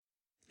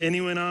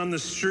Anyone on the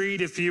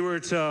street, if you were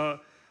to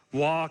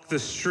walk the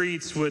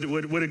streets,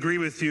 would agree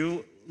with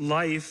you.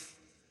 Life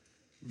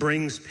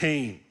brings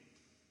pain.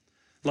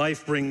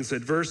 Life brings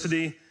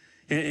adversity,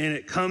 and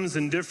it comes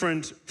in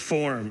different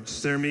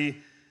forms. There may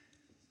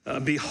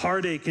be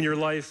heartache in your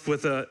life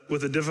with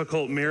a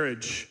difficult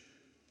marriage,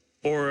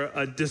 or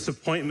a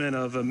disappointment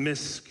of a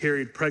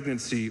miscarried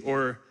pregnancy,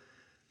 or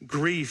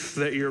grief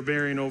that you're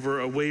bearing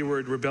over a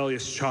wayward,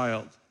 rebellious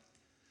child.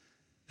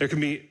 There can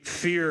be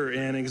fear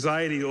and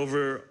anxiety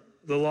over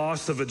the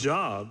loss of a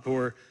job,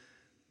 or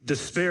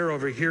despair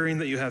over hearing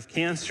that you have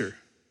cancer.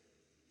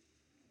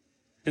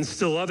 And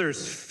still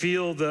others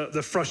feel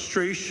the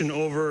frustration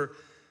over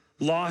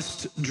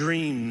lost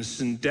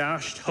dreams and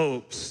dashed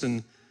hopes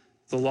and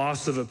the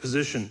loss of a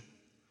position.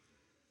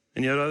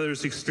 And yet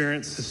others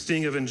experience the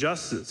sting of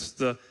injustice,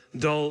 the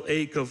dull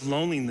ache of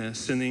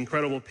loneliness, and the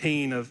incredible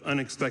pain of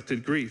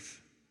unexpected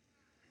grief.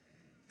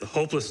 The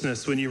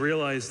hopelessness when you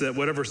realize that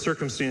whatever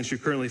circumstance you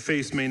currently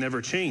face may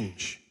never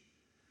change.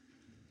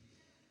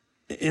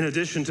 In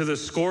addition to the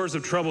scores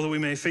of trouble that we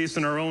may face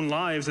in our own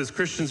lives, as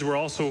Christians, we're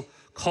also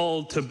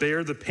called to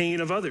bear the pain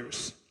of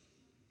others.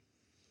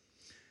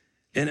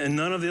 And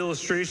none of the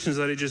illustrations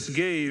that I just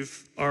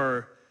gave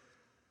are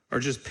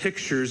just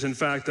pictures. In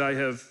fact, I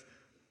have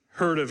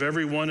heard of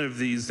every one of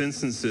these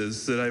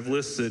instances that I've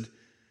listed.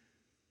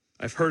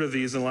 I've heard of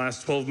these in the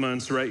last 12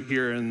 months right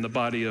here in the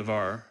body of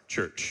our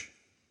church.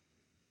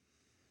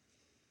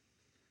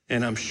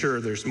 And I'm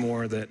sure there's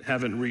more that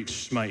haven't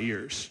reached my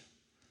ears.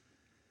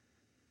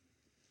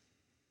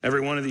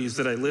 Every one of these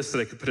that I listed,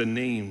 I could put a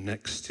name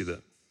next to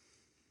them.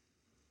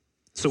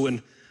 So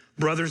when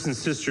brothers and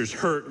sisters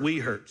hurt, we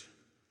hurt.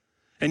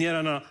 And yet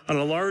on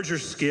a larger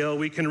scale,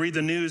 we can read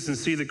the news and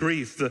see the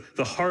grief,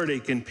 the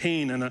heartache and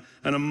pain on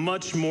a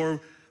much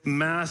more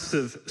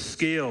massive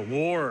scale: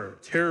 war,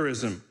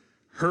 terrorism,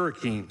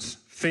 hurricanes,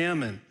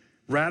 famine,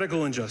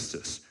 radical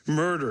injustice,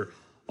 murder,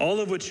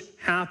 all of which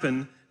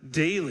happen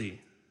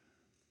daily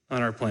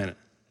on our planet.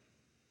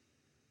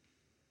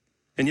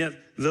 And yet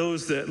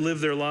those that live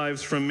their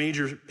lives from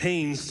major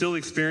pain still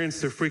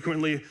experience the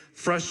frequently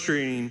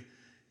frustrating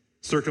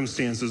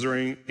circumstances or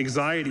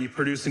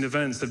anxiety-producing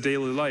events of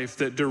daily life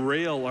that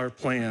derail our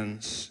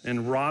plans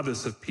and rob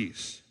us of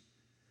peace.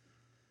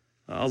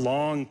 A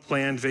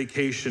long-planned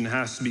vacation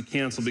has to be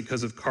canceled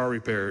because of car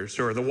repairs,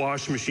 or the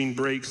washing machine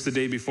breaks the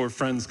day before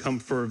friends come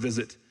for a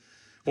visit,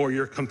 or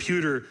your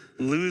computer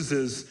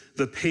loses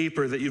the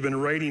paper that you've been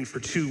writing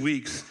for 2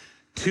 weeks,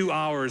 2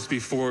 hours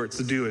before it's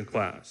due in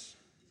class.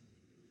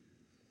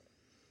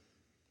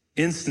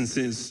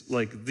 Instances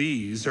like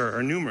these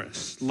are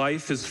numerous.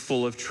 Life is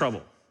full of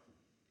trouble.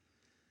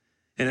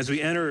 And as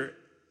we enter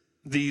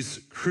these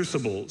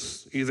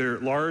crucibles, either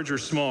large or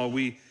small,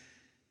 we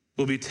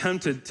will be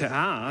tempted to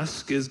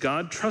ask, is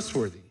God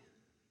trustworthy?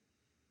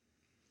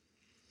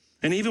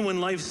 And even when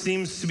life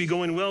seems to be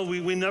going well,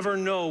 we never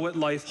know what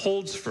life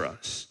holds for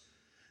us.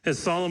 As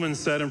Solomon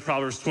said in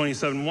Proverbs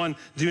 27:1,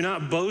 do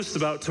not boast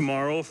about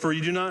tomorrow, for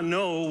you do not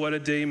know what a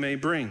day may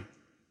bring.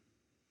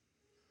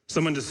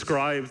 Someone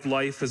described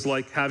life as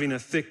like having a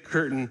thick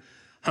curtain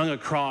hung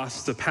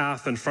across the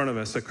path in front of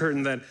us, a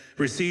curtain that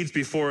recedes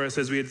before us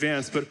as we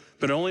advance,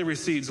 but only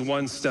recedes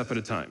one step at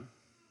a time.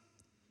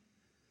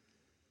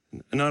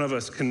 None of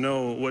us can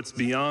know what's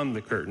beyond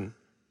the curtain.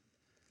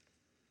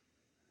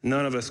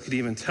 None of us could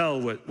even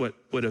tell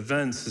what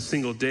events a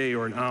single day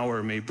or an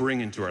hour may bring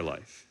into our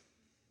life.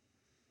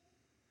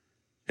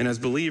 And as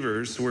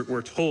believers,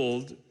 we're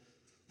told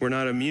we're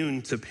not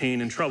immune to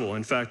pain and trouble.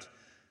 In fact,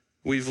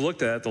 we've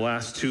looked at the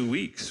last 2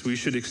 weeks. We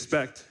should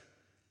expect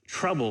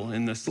trouble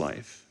in this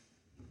life.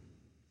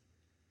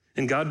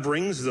 And God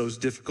brings those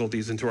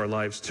difficulties into our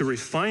lives to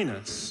refine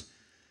us.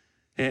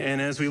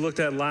 And as we looked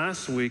at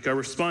last week, our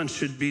response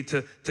should be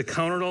to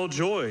count it all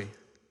joy,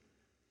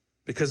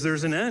 because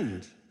there's an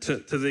end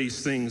to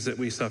these things that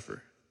we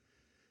suffer.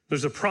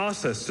 There's a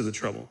process to the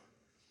trouble.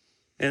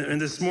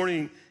 And this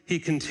morning, he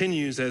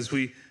continues as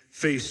we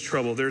face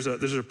trouble. There's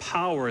a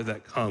power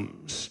that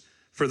comes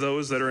for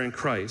those that are in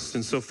Christ.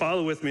 And so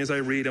follow with me as I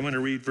read. I'm going to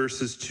read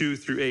verses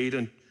 2-8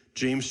 in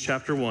James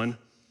chapter 1.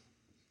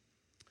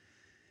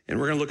 And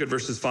we're going to look at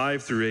verses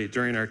 5-8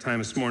 during our time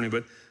this morning.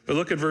 But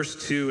look at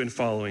verse 2 and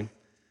following.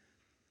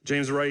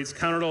 James writes,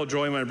 count it all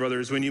joy, my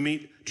brothers, when you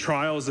meet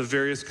trials of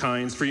various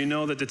kinds, for you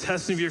know that the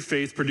testing of your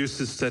faith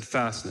produces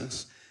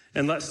steadfastness.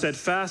 And let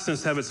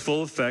steadfastness have its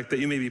full effect, that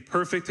you may be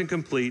perfect and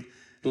complete,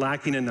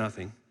 lacking in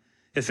nothing.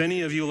 If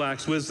any of you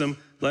lacks wisdom,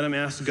 let him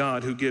ask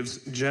God, who gives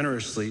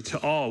generously to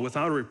all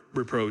without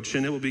reproach,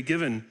 and it will be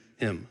given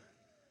him.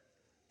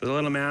 But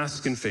let him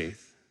ask in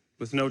faith,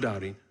 with no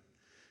doubting.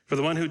 For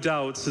the one who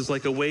doubts is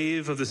like a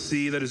wave of the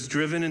sea that is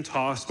driven and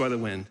tossed by the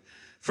wind.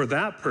 For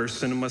that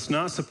person must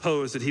not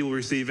suppose that he will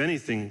receive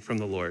anything from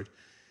the Lord.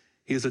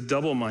 He is a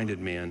double-minded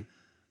man,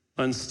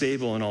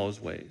 unstable in all his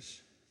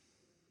ways.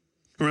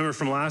 Remember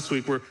from last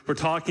week, we're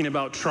talking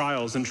about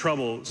trials and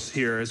troubles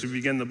here as we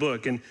begin the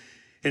book. And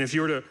And if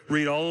you were to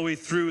read all the way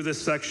through this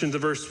section to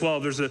verse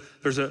 12,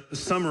 there's a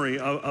summary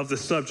of the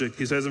subject.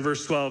 He says in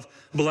verse 12,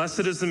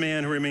 "Blessed is the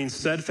man who remains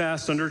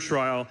steadfast under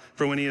trial,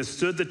 for when he has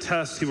stood the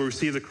test, he will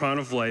receive the crown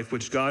of life,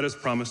 which God has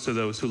promised to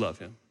those who love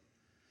him."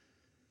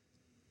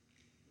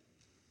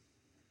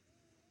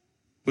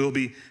 We will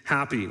be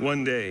happy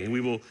one day. We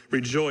will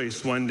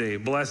rejoice one day,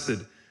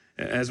 blessed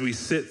as we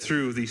sit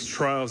through these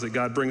trials that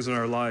God brings in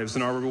our lives,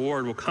 and our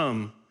reward will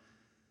come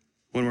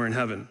when we're in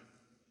heaven.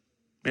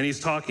 And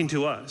he's talking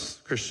to us,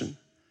 Christian.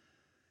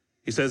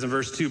 He says in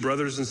verse 2,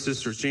 brothers and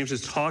sisters, James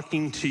is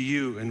talking to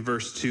you in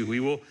verse 2. We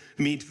will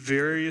meet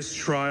various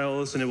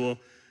trials, and it will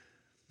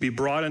be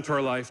brought into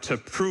our life to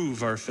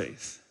prove our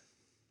faith.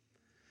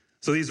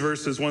 So these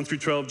verses 1 through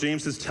 12,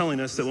 James is telling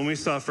us that when we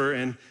suffer,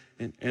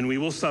 and we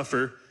will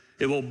suffer,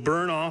 it will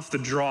burn off the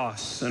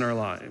dross in our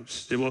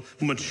lives. It will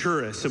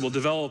mature us. It will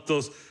develop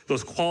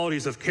those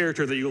qualities of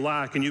character that you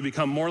lack, and you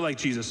become more like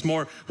Jesus,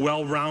 more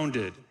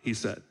well-rounded, he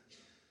said.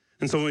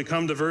 And so when we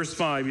come to verse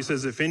 5, he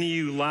says, if any of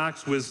you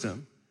lacks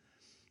wisdom,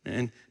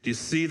 and do you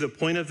see the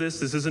point of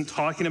this? This isn't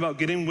talking about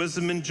getting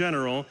wisdom in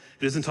general.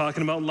 It isn't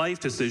talking about life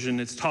decision.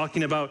 It's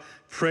talking about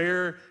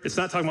prayer. It's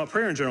not talking about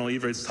prayer in general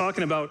either. It's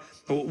talking about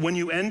when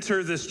you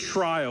enter this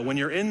trial, when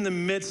you're in the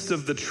midst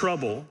of the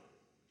trouble,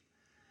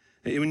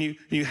 when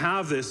you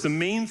have this, the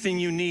main thing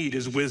you need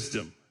is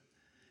wisdom.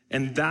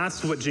 And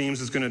that's what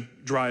James is going to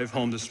drive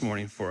home this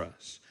morning for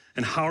us.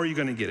 And how are you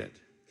going to get it?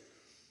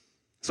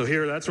 So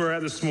here, that's where we're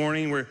at this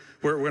morning. We're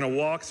going to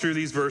walk through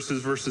these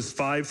verses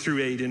 5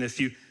 through 8. And if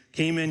you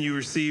came in, you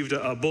received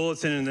a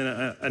bulletin and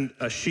then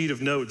a sheet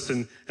of notes.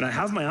 And I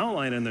have my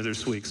outline in there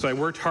this week. So I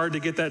worked hard to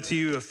get that to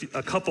you.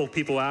 A couple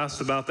people asked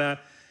about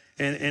that.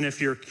 And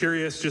if you're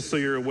curious, just so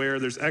you're aware,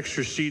 there's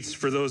extra sheets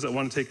for those that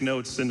want to take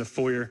notes in the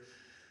foyer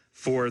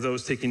for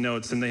those taking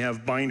notes. And they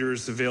have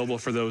binders available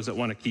for those that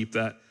want to keep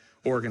that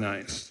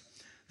organized.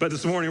 But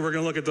this morning, we're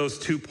going to look at those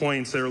 2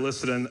 points that are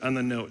listed on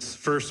the notes.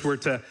 First, we're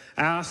to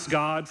ask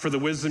God for the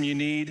wisdom you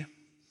need.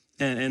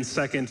 And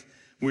second,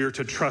 we are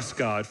to trust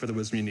God for the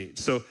wisdom you need.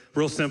 So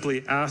real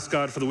simply, ask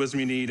God for the wisdom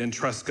you need and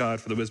trust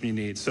God for the wisdom you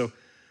need. So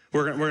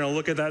we're going to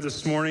look at that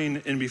this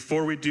morning. And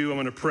before we do, I'm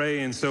going to pray.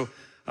 And so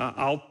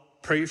I'll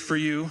pray for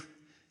you.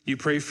 You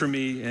pray for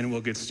me, and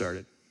we'll get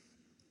started.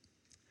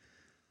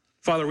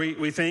 Father,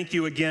 we thank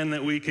you again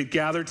that we could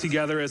gather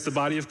together as the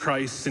body of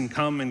Christ and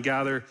come and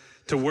gather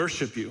to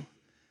worship you.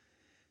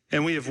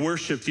 And we have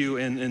worshiped you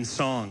in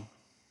song.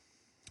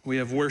 We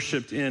have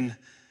worshiped in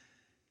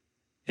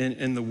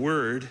the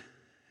word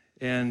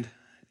and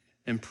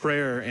in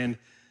prayer and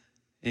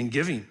in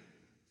giving.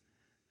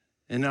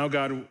 And now,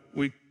 God,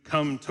 we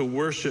come to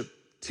worship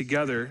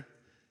together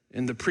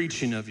in the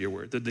preaching of your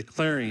word, the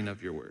declaring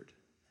of your word.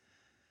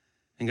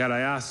 And God, I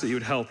ask that you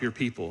would help your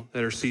people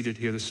that are seated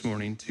here this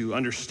morning to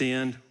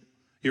understand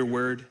your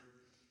word.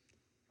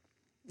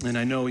 And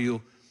I know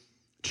you'll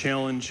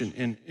challenge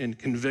and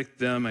convict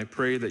them. I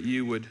pray that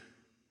you would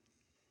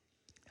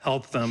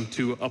help them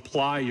to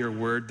apply your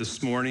word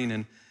this morning,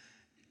 and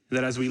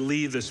that as we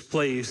leave this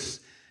place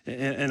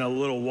in a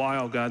little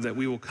while, God, that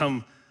we will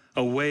come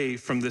away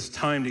from this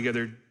time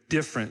together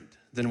different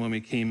than when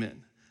we came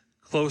in,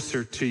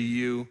 closer to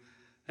you.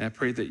 And I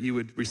pray that you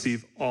would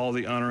receive all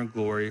the honor and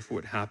glory for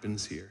what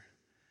happens here.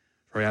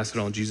 For I ask it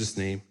all in Jesus'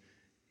 name,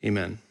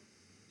 amen.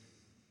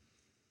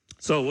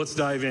 So let's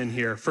dive in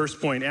here.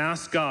 First point,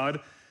 ask God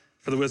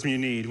for the wisdom you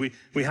need.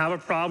 We have a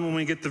problem when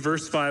we get to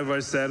verse 5,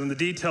 as I said, and the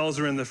details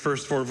are in the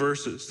first 4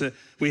 verses. That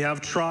we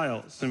have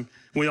trials, and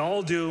we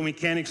all do, and we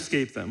can't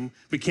escape them.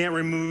 We can't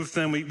remove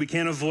them. We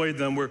can't avoid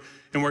them.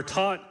 We're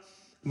taught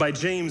by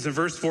James in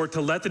verse 4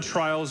 to let the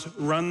trials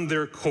run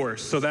their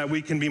course so that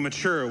we can be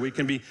mature. We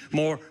can be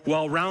more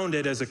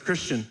well-rounded as a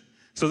Christian.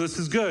 So this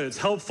is good. It's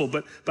helpful.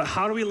 But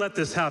how do we let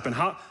this happen?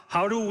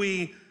 How do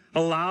we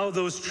allow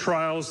those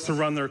trials to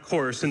run their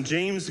course? And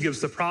James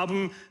gives the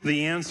problem,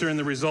 the answer, and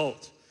the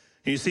result.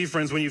 And you see,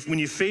 friends, when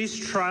you face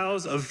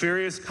trials of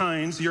various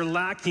kinds, you're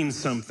lacking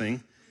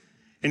something.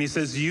 And he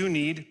says, you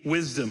need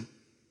wisdom.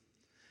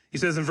 He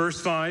says in verse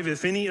 5,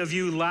 if any of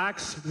you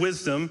lacks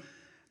wisdom,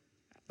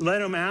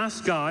 let him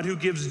ask God, who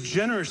gives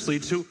generously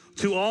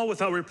to all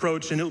without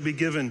reproach, and it will be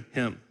given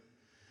him.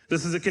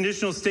 This is a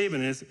conditional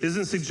statement. It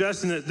isn't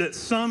suggesting that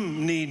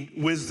some need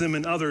wisdom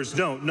and others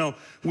don't. No,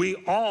 we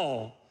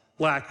all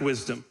lack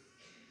wisdom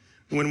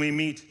when we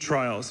meet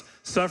trials.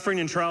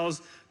 Suffering and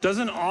trials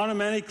doesn't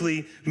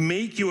automatically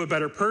make you a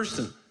better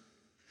person.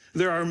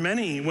 There are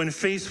many, when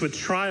faced with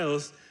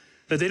trials,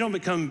 that they don't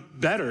become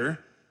better,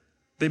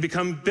 they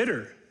become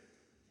bitter.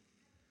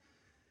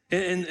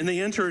 And they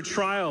enter a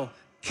trial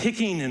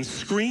kicking and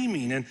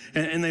screaming,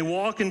 and they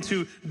walk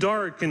into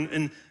dark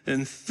and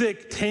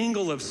thick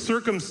tangle of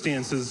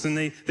circumstances, and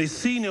they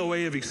see no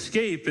way of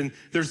escape, and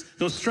there's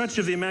no stretch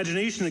of the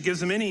imagination that gives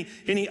them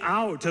any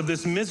out of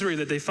this misery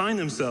that they find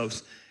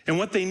themselves. And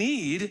what they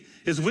need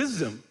is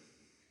wisdom.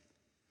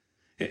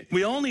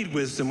 We all need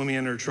wisdom when we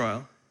enter a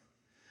trial.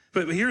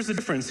 But here's the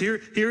difference.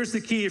 Here's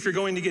the key if you're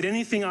going to get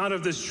anything out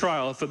of this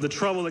trial, the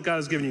trouble that God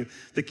has given you.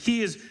 The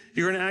key is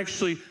you're going to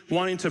actually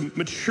wanting to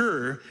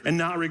mature and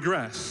not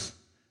regress.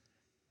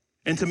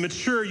 And to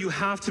mature, you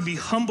have to be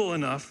humble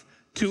enough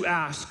to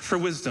ask for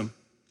wisdom.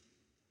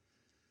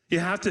 You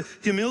have to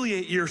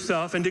humiliate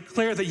yourself and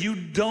declare that you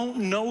don't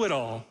know it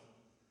all.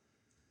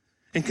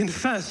 And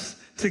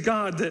confess to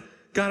God that,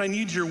 God, I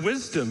need your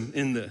wisdom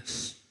in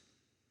this.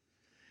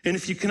 And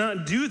if you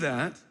cannot do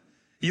that,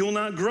 you will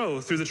not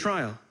grow through the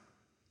trial.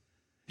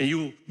 And you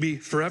will be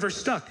forever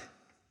stuck.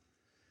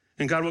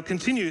 And God will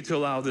continue to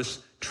allow this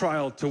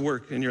trial to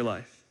work in your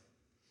life.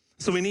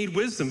 So we need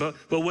wisdom, but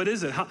what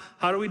is it?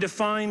 How do we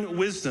define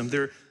wisdom?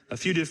 There are a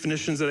few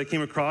definitions that I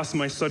came across in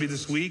my study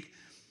this week.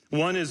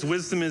 One is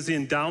wisdom is the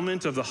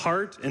endowment of the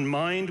heart and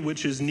mind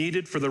which is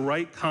needed for the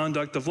right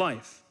conduct of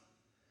life.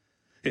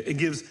 It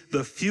gives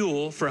the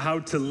fuel for how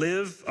to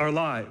live our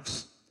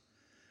lives.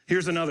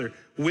 Here's another.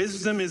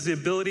 Wisdom is the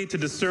ability to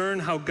discern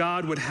how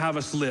God would have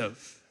us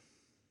live.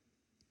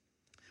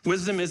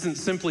 Wisdom isn't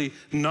simply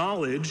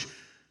knowledge,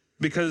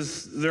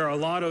 because there are a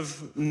lot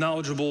of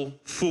knowledgeable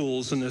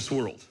fools in this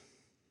world.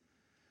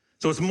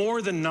 So it's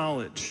more than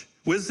knowledge.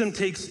 Wisdom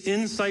takes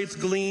insights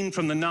gleaned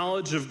from the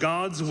knowledge of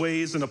God's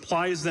ways and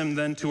applies them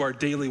then to our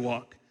daily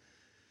walk.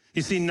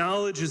 You see,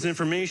 knowledge is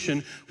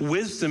information,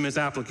 wisdom is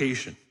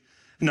application.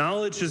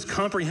 Knowledge is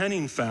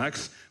comprehending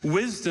facts,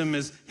 wisdom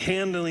is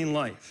handling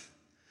life.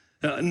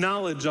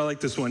 Knowledge, I like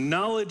this one.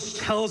 Knowledge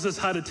tells us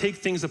how to take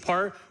things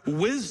apart,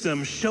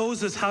 wisdom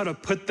shows us how to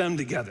put them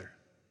together.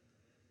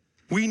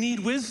 We need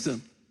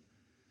wisdom.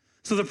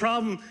 So the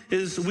problem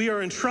is we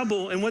are in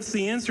trouble, and what's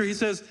the answer? He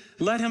says,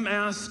 let him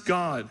ask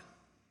God.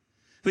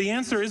 The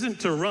answer isn't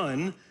to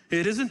run.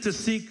 It isn't to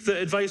seek the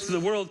advice of the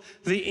world.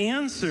 The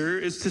answer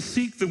is to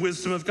seek the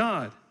wisdom of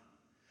God.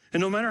 And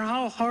no matter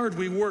how hard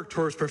we work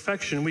towards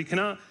perfection, we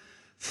cannot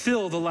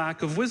fill the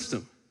lack of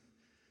wisdom.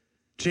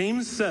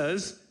 James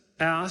says,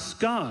 ask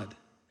God.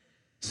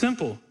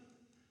 Simple,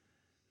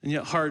 and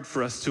yet hard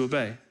for us to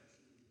obey.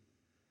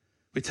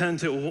 We tend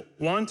to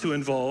want to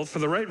involve, for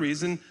the right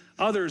reason,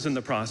 others in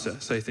the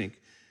process, I think.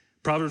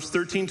 Proverbs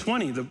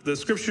 13:20, the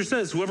scripture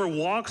says, whoever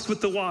walks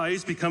with the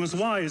wise becomes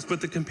wise, but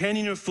the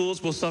companion of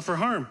fools will suffer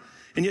harm.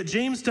 And yet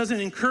James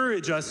doesn't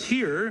encourage us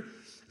here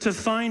to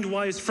find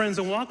wise friends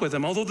and walk with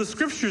them, although the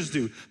scriptures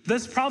do.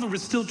 This proverb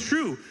is still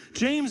true.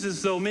 James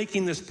is, though,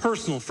 making this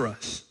personal for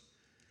us.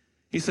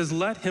 He says,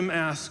 let him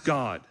ask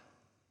God.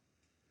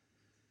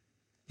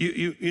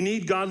 You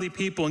need godly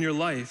people in your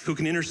life who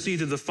can intercede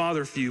to the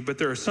Father for you, but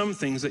there are some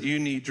things that you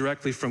need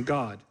directly from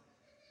God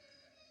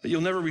that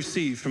you'll never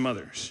receive from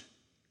others.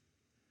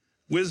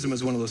 Wisdom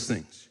is one of those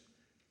things.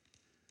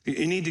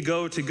 You need to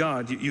go to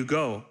God, you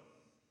go.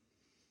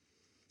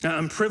 Now,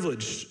 I'm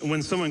privileged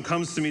when someone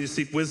comes to me to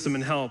seek wisdom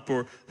and help,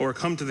 or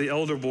come to the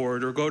elder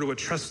board, or go to a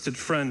trusted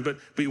friend, but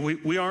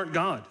we aren't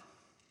God.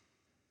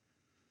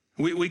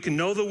 We can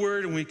know the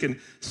word, and we can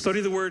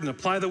study the word and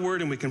apply the word,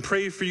 and we can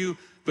pray for you,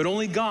 but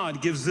only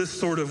God gives this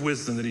sort of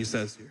wisdom that he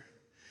says here.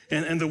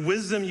 And the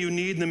wisdom you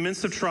need in the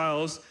midst of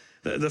trials,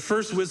 the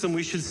first wisdom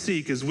we should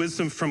seek is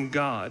wisdom from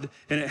God,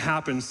 and it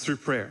happens through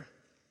prayer.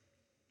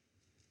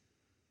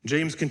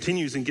 James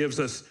continues and gives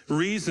us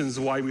reasons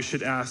why we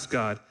should ask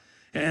God.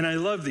 And I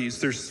love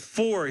these. There's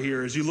 4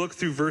 here as you look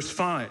through verse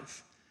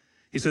 5.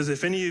 He says,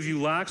 if any of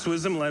you lacks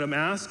wisdom, let him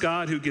ask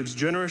God, who gives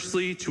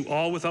generously to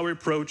all without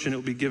reproach, and it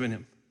will be given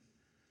him.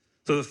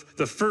 So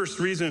the first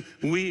reason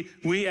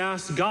we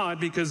ask God,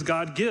 because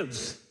God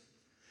gives.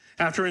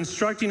 After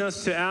instructing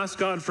us to ask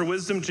God for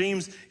wisdom,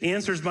 James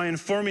answers by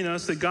informing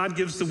us that God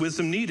gives the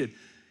wisdom needed.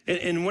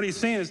 And what he's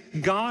saying is,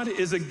 God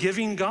is a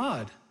giving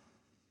God.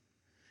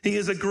 He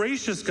is a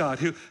gracious God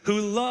who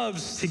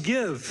loves to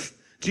give.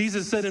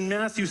 Jesus said in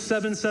Matthew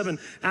 7:7,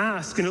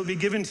 ask and it will be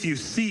given to you.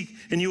 Seek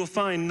and you will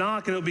find.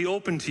 Knock and it will be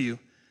open to you.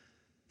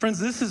 Friends,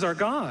 this is our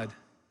God.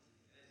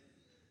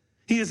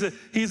 He is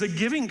a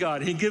giving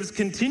God. He gives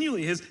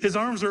continually. His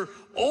arms are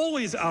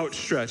always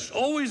outstretched,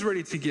 always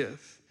ready to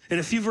give. And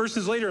a few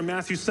verses later in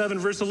Matthew 7,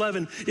 verse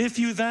 11, if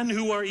you then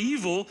who are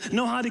evil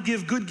know how to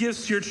give good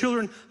gifts to your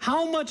children,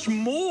 how much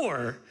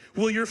more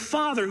will your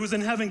Father who's in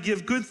heaven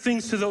give good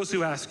things to those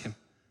who ask him?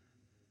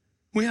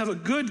 We have a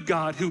good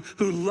God who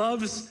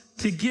loves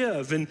to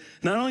give. And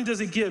not only does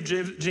he give,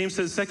 James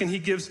says, second, he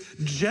gives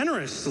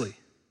generously.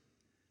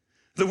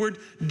 The word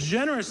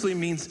generously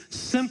means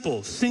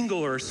simple,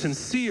 singular,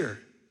 sincere.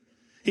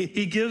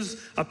 He gives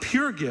a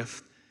pure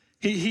gift.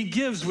 He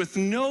gives with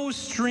no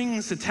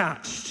strings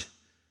attached.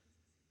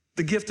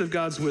 The gift of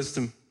God's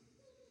wisdom.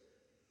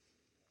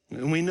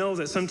 And we know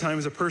that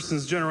sometimes a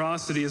person's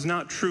generosity is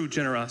not true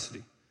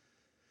generosity.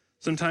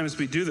 Sometimes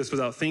we do this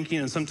without thinking,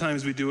 and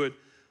sometimes we do it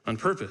on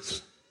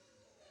purpose.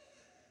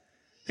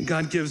 And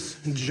God gives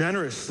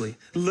generously,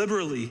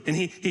 liberally, and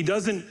he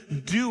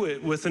doesn't do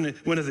it with an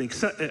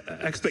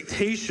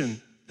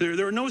expectation.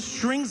 There are no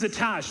strings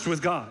attached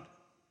with God.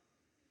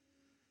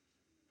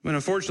 But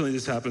unfortunately,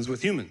 this happens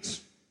with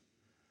humans.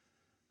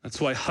 That's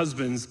why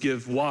husbands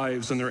give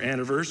wives on their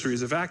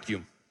anniversaries a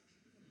vacuum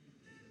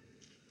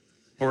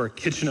or a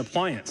kitchen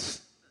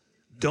appliance.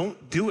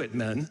 Don't do it,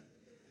 men.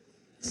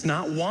 It's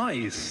not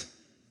wise.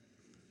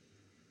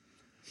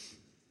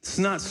 It's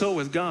not so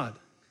with God.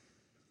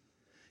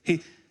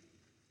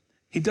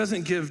 He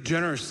doesn't give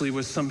generously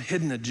with some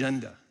hidden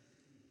agenda.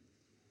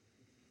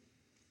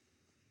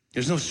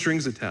 There's no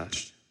strings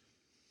attached.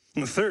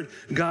 And the third,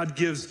 God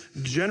gives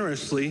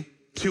generously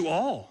to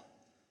all.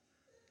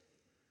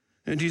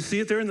 And do you see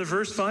it there in the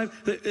verse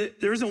 5?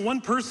 There isn't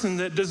one person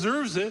that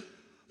deserves it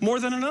more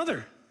than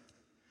another.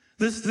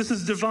 This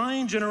is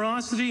divine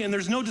generosity, and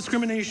there's no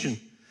discrimination.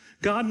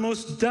 God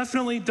most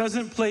definitely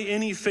doesn't play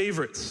any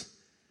favorites.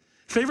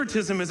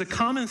 Favoritism is a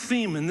common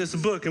theme in this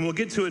book, and we'll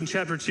get to it in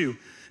chapter 2.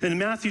 In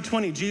Matthew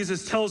 20,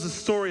 Jesus tells a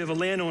story of a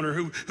landowner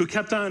who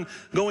kept on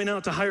going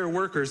out to hire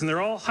workers, and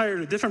they're all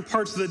hired at different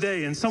parts of the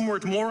day, and some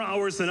worked more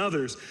hours than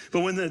others.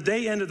 But when the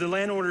day ended, the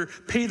landowner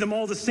paid them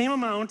all the same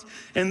amount,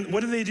 and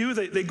what did they do?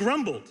 They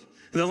grumbled.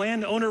 The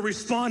landowner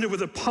responded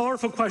with a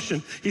powerful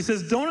question. He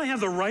says, "Don't I have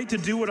the right to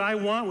do what I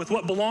want with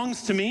what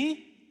belongs to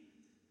me?"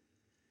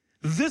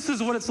 This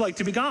is what it's like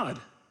to be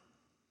God.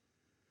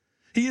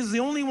 He is the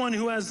only one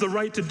who has the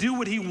right to do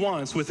what he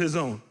wants with his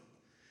own.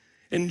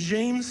 And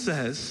James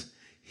says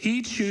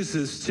he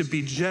chooses to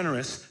be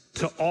generous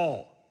to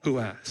all who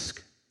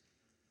ask.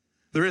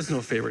 There is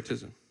no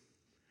favoritism.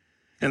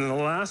 And then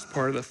the last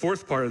part, the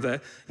fourth part of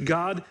that,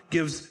 God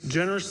gives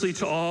generously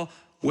to all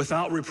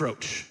without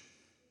reproach.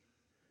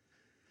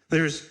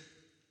 There's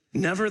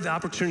never the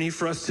opportunity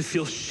for us to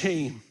feel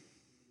shame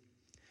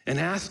in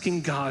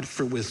asking God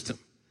for wisdom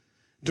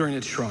during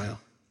a trial.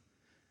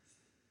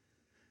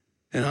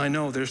 And I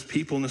know there's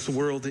people in this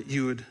world that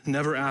you would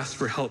never ask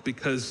for help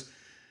because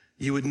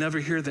you would never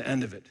hear the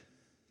end of it.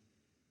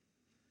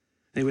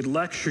 They would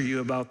lecture you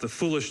about the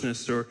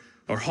foolishness or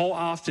how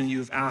often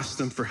you've asked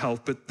them for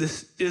help, but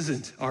this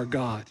isn't our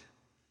God.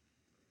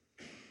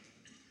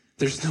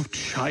 There's no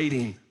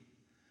chiding.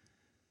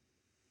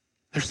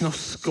 There's no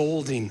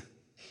scolding.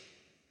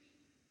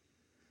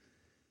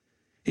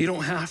 You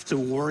don't have to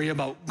worry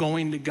about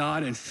going to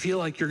God and feel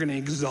like you're going to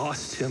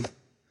exhaust him.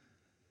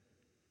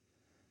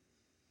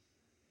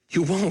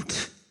 You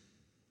won't.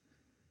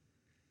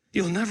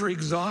 You'll never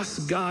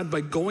exhaust God by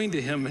going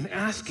to him and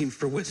asking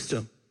for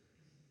wisdom.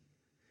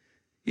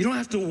 You don't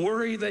have to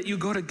worry that you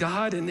go to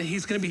God and that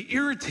he's going to be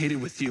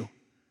irritated with you.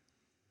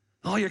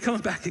 Oh, you're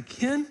coming back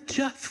again,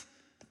 Jeff?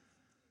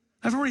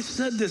 I've already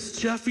said this,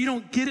 Jeff. You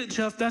don't get it,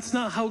 Jeff. That's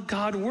not how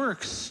God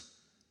works.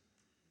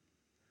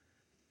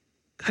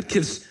 God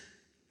gives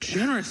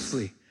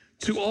generously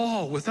to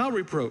all without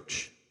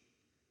reproach.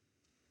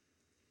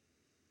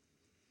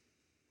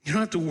 You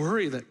don't have to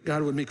worry that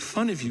God would make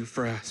fun of you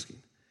for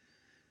asking.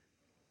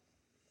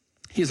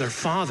 He is our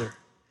Father,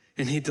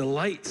 and he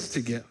delights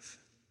to give.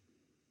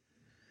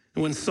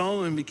 And when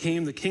Solomon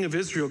became the king of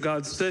Israel,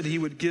 God said he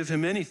would give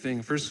him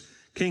anything. 1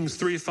 Kings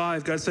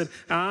 3:5, God said,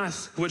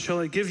 "Ask, what shall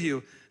I give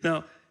you?"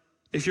 Now,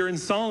 if you're in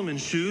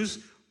Solomon's shoes,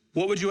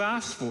 what would you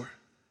ask for?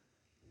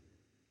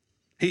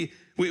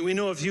 We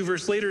know a few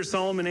verses later,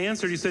 Solomon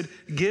answered, he said,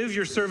 "Give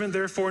your servant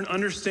therefore an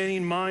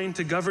understanding mind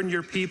to govern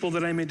your people,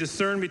 that I may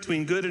discern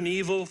between good and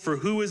evil, for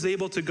who is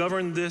able to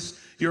govern this,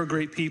 your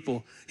great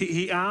people?"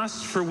 He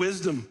asked for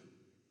wisdom,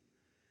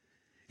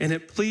 and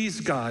it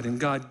pleased God, and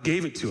God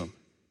gave it to him,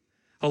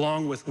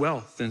 along with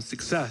wealth and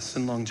success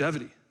and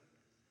longevity.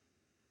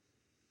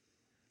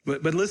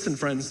 But listen,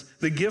 friends,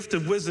 the gift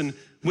of wisdom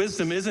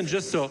isn't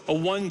just a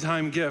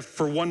one-time gift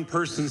for one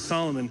person,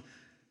 Solomon,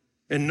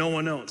 and no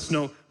one else.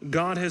 No,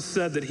 God has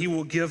said that he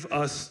will give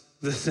us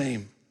the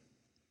same.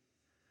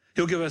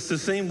 He'll give us the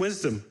same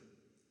wisdom.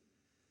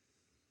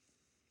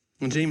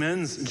 When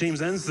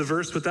James ends the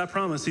verse with that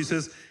promise, he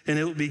says, "And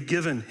it will be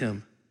given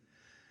him."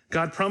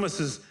 God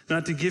promises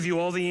not to give you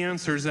all the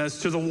answers as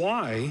to the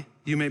why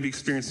you may be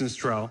experiencing this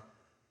trial,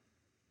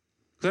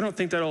 because I don't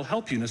think that'll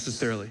help you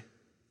necessarily.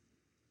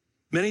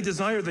 Many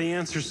desire the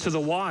answers to the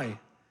why,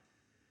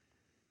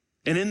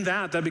 and in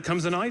that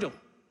becomes an idol.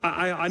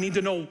 I need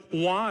to know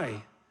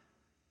why,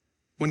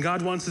 when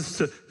God wants us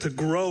to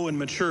grow and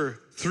mature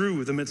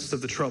through the midst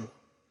of the trouble.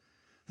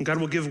 And God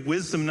will give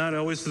wisdom not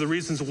always to the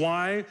reasons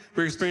why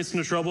we're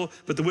experiencing the trouble,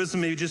 but the wisdom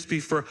may just be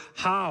for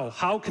how.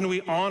 How can we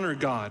honor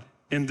God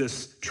in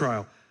this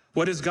trial?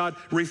 What is God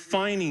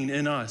refining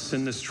in us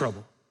in this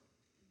trouble?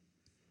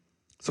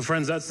 So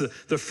friends, that's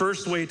the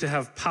first way to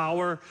have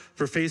power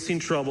for facing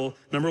trouble.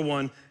 Number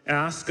one,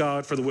 ask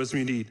God for the wisdom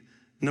you need.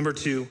 Number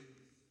two,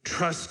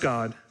 trust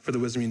God for the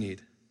wisdom you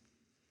need.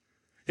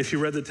 If you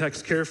read the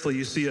text carefully,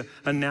 you see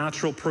a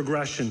natural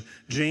progression.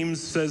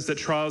 James says that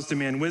trials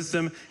demand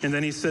wisdom, and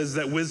then he says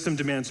that wisdom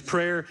demands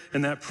prayer,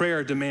 and that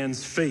prayer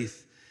demands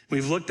faith.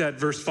 We've looked at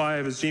verse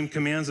 5 as James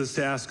commands us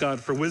to ask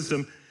God for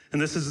wisdom,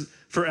 and this is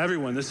for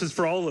everyone. This is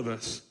for all of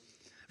us.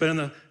 But in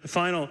the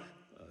final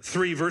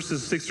 3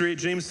 verses 6 through 8,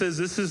 James says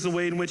this is the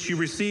way in which you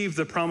receive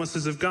the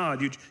promises of God.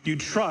 You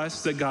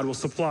trust that God will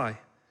supply.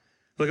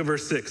 Look at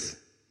verse 6.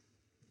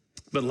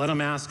 "But let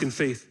him ask in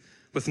faith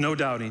with no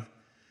doubting.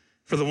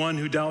 For the one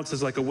who doubts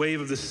is like a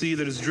wave of the sea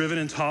that is driven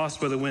and tossed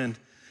by the wind.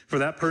 For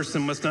that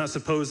person must not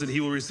suppose that he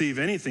will receive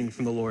anything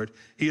from the Lord.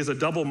 He is a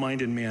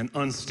double-minded man,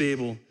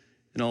 unstable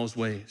in all his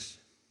ways."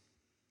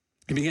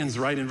 He begins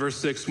right in verse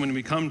 6. When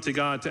we come to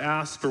God to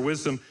ask for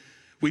wisdom,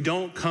 we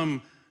don't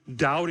come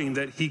doubting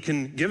that he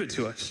can give it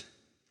to us.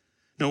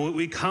 No,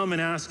 we come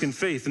and ask in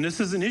faith. And this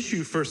is an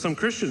issue for some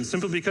Christians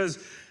simply because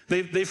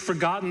they've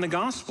forgotten the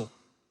gospel.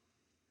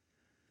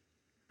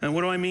 And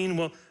what do I mean?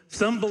 Well,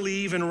 some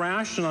believe and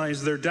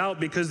rationalize their doubt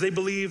because they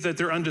believe that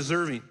they're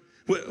undeserving,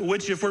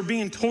 which, if we're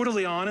being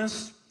totally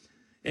honest,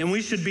 and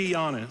we should be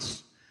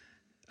honest,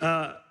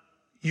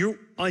 you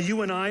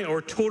and I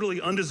are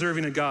totally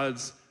undeserving of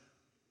God's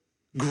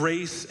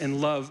grace and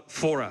love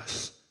for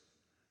us.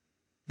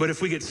 But if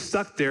we get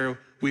stuck there,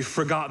 we've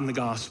forgotten the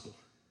gospel.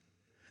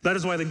 That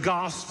is why the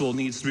gospel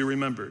needs to be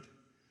remembered.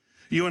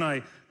 You and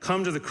I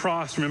come to the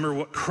cross, remember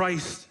what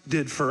Christ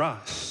did for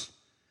us.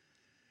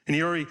 And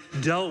he already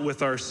dealt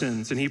with our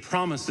sins, and he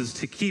promises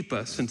to keep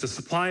us and to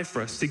supply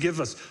for us, to give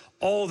us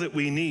all that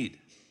we need.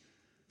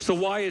 So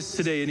why is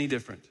today any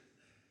different?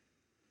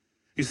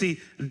 You see,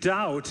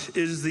 doubt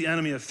is the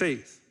enemy of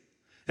faith.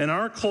 And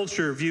our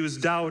culture views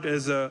doubt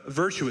as a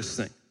virtuous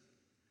thing.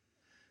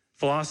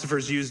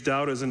 Philosophers use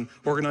doubt as an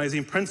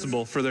organizing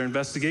principle for their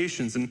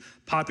investigations, and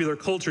popular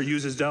culture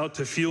uses doubt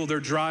to fuel their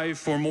drive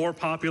for more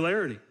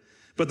popularity.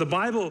 But the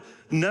Bible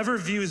never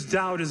views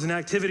doubt as an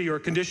activity or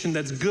condition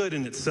that's good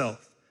in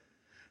itself.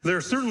 There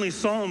are certainly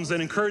psalms that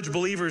encourage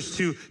believers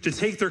to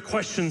take their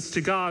questions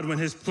to God when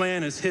his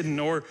plan is hidden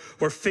or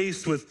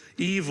faced with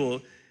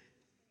evil.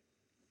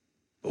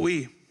 But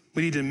we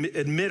need to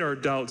admit our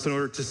doubts in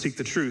order to seek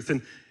the truth.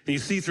 And you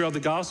see throughout the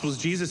Gospels,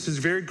 Jesus is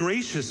very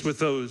gracious with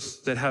those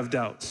that have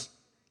doubts.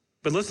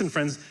 But listen,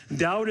 friends,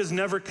 doubt is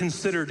never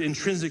considered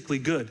intrinsically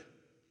good.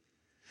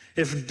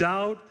 If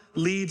doubt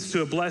leads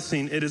to a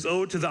blessing, it is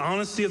owed to the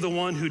honesty of the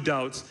one who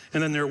doubts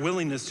and then their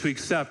willingness to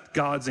accept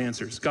God's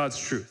answers, God's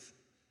truth.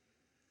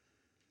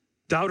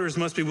 Doubters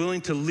must be willing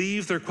to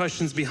leave their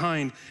questions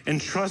behind and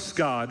trust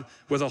God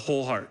with a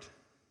whole heart.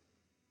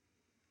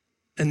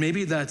 And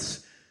maybe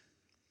that's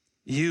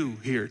you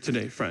here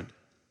today, friend.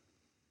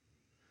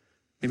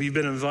 Maybe you've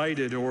been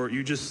invited or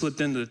you just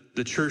slipped into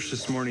the church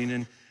this morning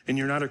and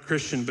you're not a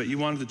Christian, but you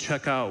wanted to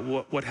check out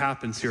what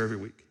happens here every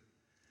week.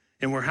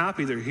 And we're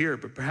happy they're here,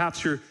 but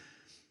perhaps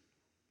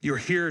you're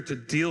here to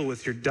deal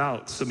with your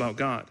doubts about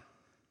God.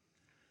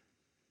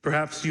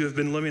 Perhaps you have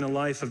been living a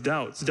life of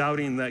doubts,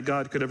 doubting that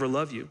God could ever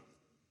love you,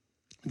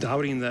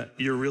 doubting that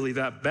you're really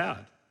that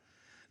bad,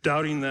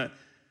 doubting that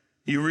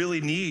you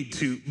really need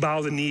to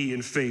bow the knee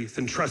in faith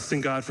and trust in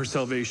God for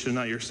salvation,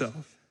 not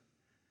yourself.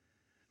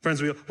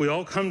 Friends, we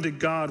all come to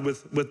God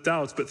with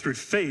doubts, but through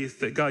faith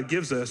that God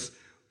gives us,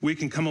 we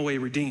can come away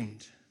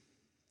redeemed,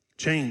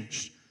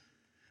 changed.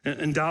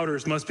 And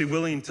doubters must be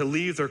willing to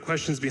leave their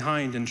questions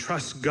behind and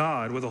trust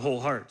God with a whole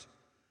heart.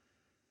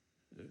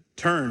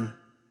 Turn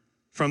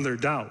from their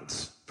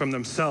doubts, from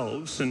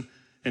themselves,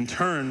 and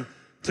turn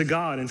to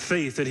God in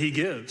faith that he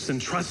gives and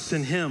trust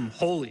in him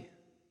wholly.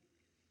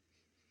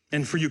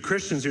 And for you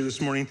Christians here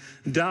this morning,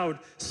 doubt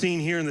seen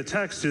here in the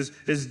text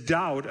is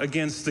doubt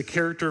against the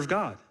character of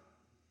God.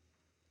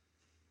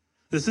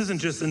 This isn't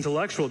just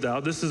intellectual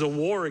doubt. This is a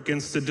war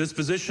against the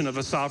disposition of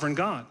a sovereign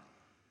God.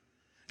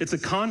 It's a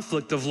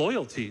conflict of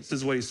loyalties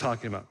is what he's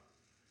talking about.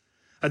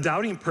 A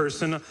doubting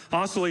person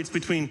oscillates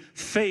between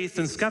faith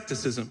and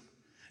skepticism.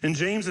 And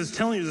James is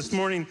telling you this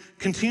morning,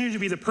 continue to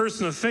be the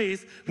person of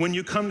faith when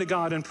you come to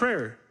God in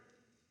prayer.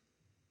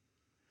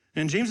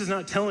 And James is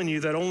not telling you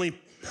that only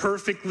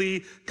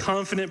perfectly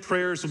confident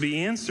prayers will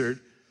be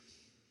answered.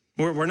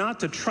 We're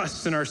not to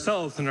trust in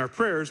ourselves and our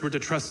prayers, we're to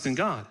trust in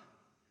God.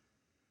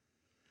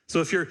 So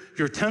if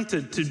you're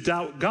tempted to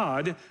doubt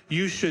God,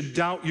 you should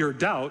doubt your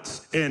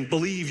doubts and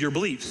believe your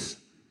beliefs.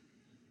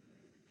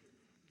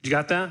 You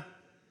got that?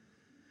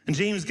 And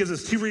James gives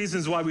us two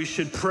reasons why we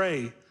should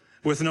pray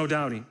with no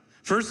doubting.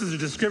 First is a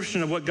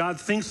description of what God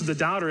thinks of the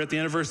doubter at the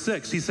end of verse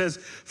 6. He says,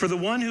 for the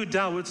one who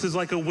doubts is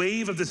like a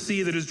wave of the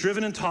sea that is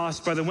driven and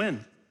tossed by the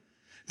wind.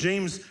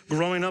 James,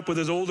 growing up with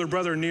his older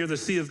brother near the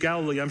Sea of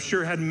Galilee, I'm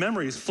sure had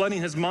memories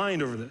flooding his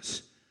mind over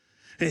this.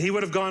 And he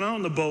would have gone out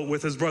on the boat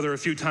with his brother a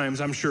few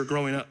times, I'm sure,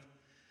 growing up.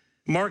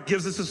 Mark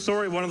gives us a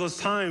story, one of those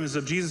times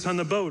of Jesus on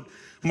the boat.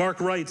 Mark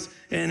writes,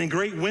 and a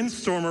great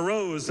windstorm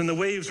arose, and the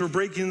waves were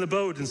breaking the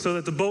boat, and so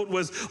that the boat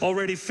was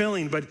already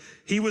filling. But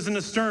he was in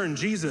the stern,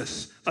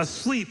 Jesus,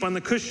 asleep on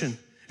the cushion.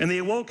 And they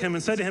awoke him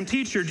and said to him,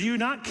 teacher, do you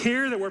not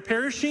care that we're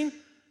perishing?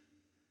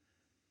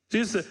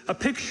 Just a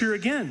picture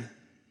again.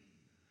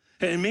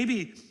 And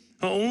maybe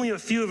only a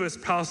few of us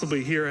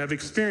possibly here have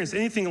experienced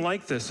anything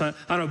like this on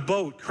a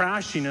boat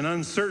crashing and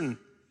uncertain.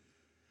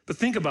 But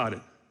think about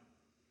it.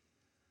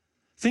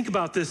 Think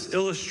about this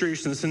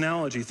illustration, this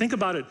analogy. Think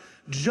about it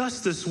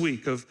just this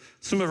week of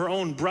some of our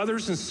own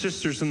brothers and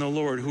sisters in the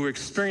Lord who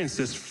experienced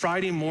this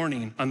Friday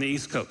morning on the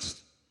East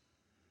Coast.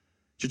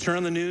 Did you turn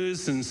on the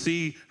news and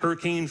see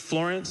Hurricane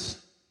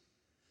Florence?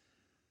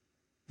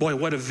 Boy,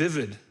 what a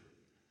vivid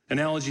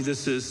analogy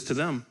this is to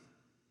them.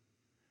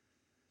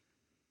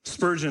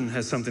 Spurgeon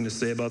has something to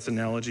say about the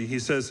analogy. He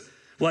says,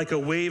 like a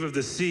wave of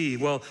the sea.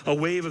 Well, a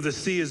wave of the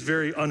sea is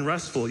very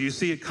unrestful. You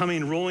see it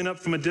coming, rolling up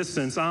from a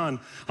distance, on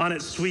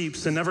it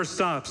sweeps and never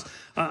stops.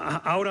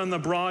 Out on the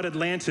broad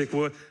Atlantic,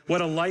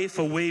 what a life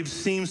a wave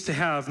seems to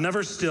have,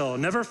 never still,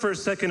 never for a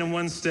second in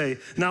one stay,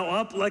 now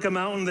up like a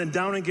mountain, then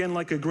down again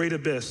like a great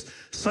abyss.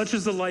 Such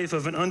is the life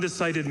of an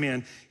undecided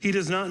man. He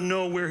does not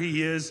know where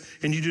he is,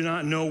 and you do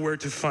not know where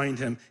to find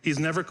him. He's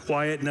never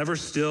quiet, never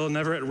still,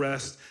 never at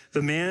rest.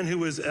 The man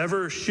who is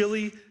ever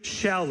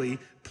shilly-shally,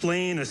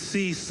 playing a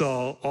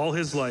seesaw all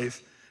his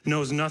life,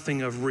 knows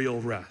nothing of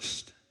real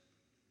rest.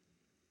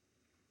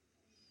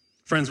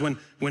 Friends,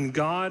 when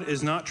God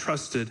is not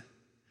trusted,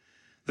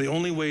 the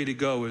only way to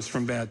go is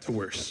from bad to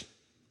worse.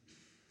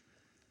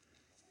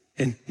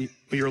 And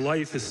your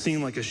life is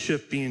seen like a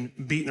ship being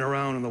beaten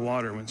around in the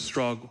water when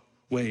strong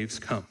waves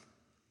come.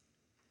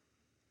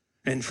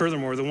 And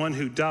furthermore, the one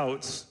who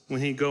doubts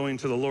when he going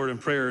to the Lord in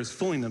prayer is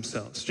fooling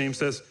themselves. James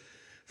says,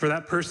 for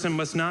that person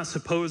must not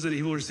suppose that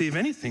he will receive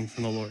anything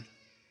from the Lord.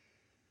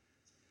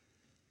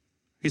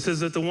 He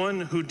says that the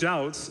one who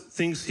doubts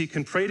thinks he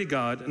can pray to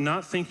God,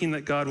 not thinking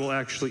that God will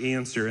actually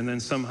answer, and then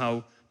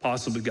somehow,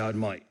 possibly, God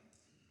might.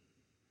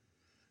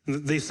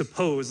 They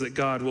suppose that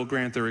God will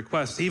grant their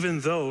request, even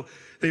though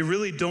they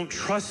really don't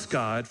trust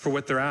God for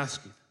what they're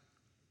asking.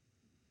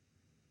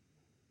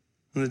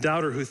 And the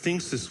doubter who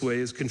thinks this way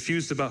is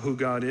confused about who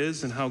God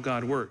is and how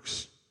God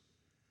works.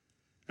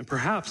 And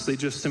perhaps they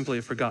just simply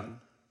have forgotten.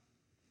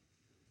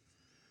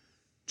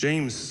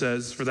 James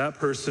says, for that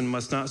person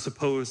must not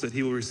suppose that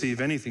he will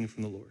receive anything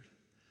from the Lord.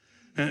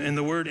 And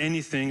the word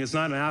anything is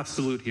not an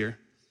absolute here.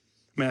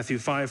 Matthew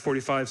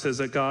 5:45 says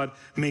that God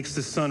makes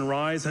the sun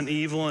rise on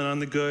evil and on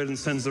the good and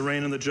sends the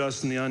rain on the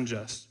just and the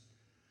unjust.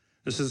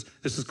 This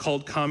is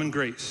called common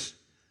grace.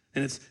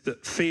 And it's the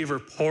favor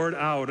poured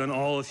out on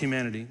all of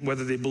humanity,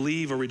 whether they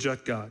believe or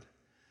reject God.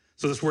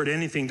 So this word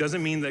anything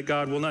doesn't mean that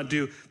God will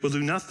do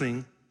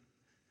nothing,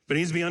 but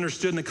it needs to be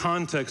understood in the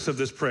context of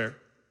this prayer.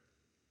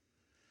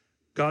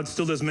 God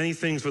still does many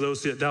things for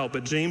those that doubt,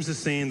 but James is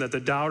saying that the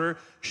doubter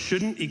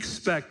shouldn't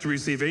expect to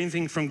receive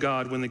anything from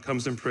God when it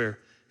comes in prayer.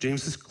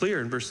 James is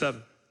clear in verse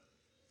 7.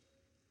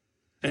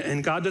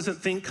 And God doesn't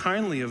think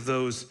kindly of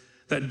those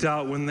that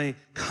doubt when they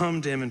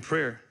come to him in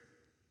prayer.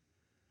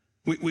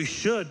 We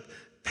should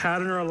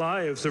pattern our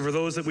lives over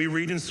those that we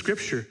read in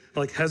Scripture,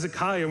 like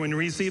Hezekiah when he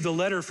received the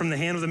letter from the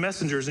hand of the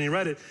messengers, and he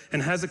read it,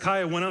 and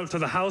Hezekiah went up to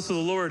the house of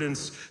the Lord and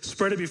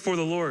spread it before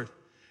the Lord.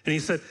 And he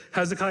said,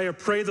 Hezekiah,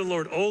 pray the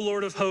Lord, O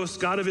Lord of hosts,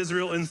 God of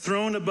Israel,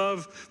 enthroned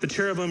above the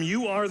cherubim,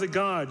 you are the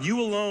God, you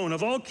alone,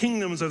 of all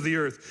kingdoms of the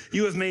earth.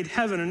 You have made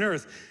heaven and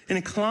earth. And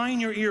incline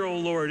your ear, O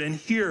Lord, and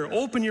hear.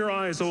 Open your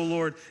eyes, O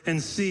Lord,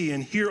 and see,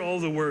 and hear all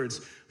the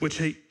words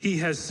which he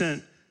has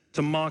sent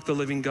to mock the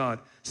living God.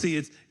 See,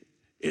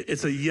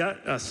 it's a yet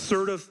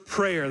assertive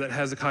prayer that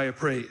Hezekiah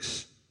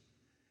prays.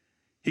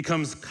 He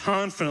comes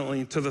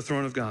confidently to the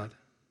throne of God.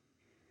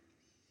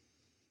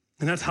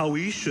 And that's how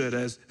we should,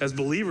 as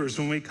believers,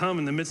 when we come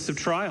in the midst of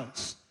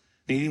trials,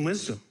 needing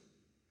wisdom.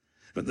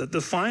 But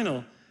the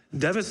final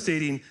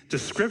devastating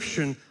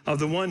description of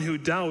the one who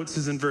doubts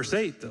is in verse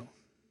 8, though.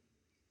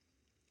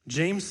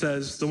 James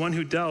says, the one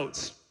who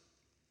doubts,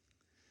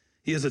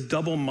 he is a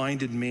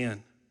double-minded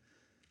man,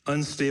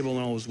 unstable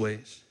in all his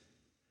ways.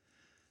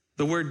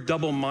 The word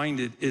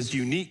double-minded is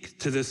unique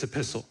to this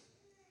epistle.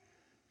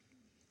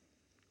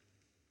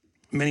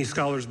 Many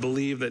scholars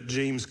believe that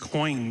James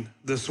coined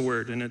this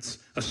word, and it's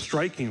a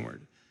striking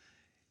word.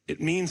 It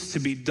means to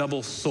be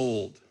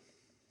double-souled.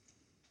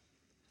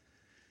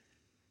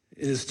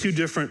 It is two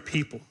different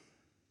people.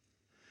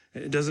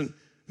 It doesn't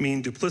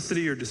mean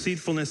duplicity or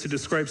deceitfulness. It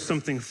describes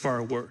something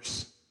far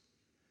worse.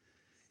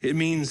 It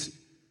means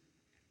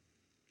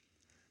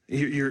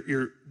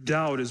your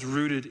doubt is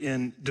rooted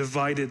in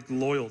divided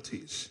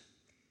loyalties.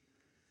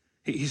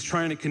 He's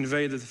trying to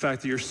convey that the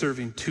fact that you're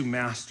serving two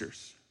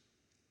masters.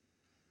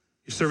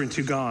 You're serving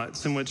two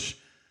gods, in which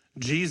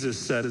Jesus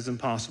said is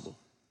impossible.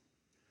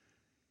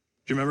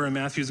 Do you remember in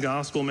Matthew's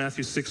gospel,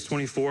 Matthew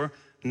 6:24?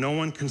 No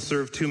one can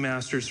serve two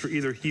masters, for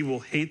either he will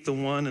hate the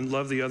one and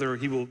love the other, or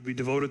he will be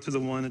devoted to the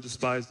one and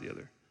despise the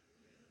other.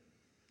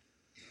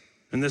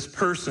 And this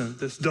person,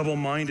 this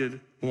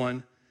double-minded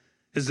one,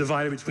 is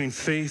divided between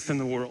faith and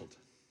the world.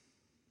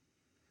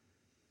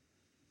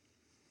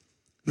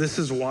 This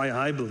is why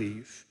I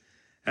believe,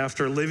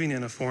 after living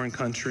in a foreign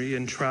country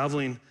and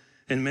traveling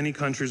in many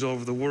countries all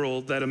over the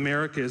world, that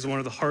America is one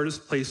of the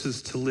hardest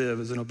places to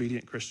live as an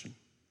obedient Christian.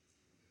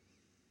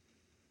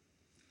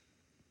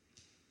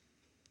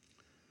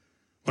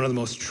 One of the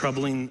most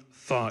troubling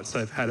thoughts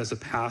I've had as a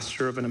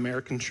pastor of an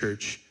American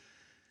church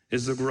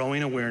is the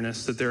growing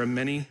awareness that there are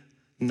many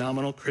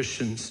nominal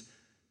Christians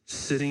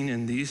sitting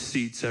in these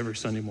seats every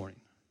Sunday morning.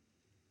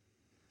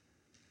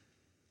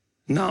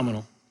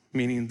 Nominal,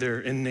 meaning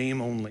they're in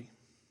name only.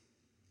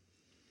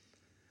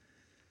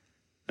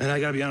 And I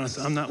gotta be honest,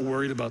 I'm not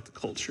worried about the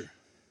culture.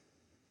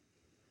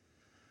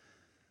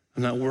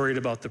 I'm not worried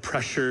about the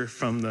pressure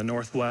from the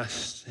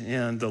Northwest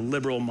and the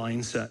liberal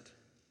mindset.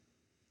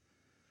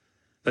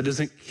 That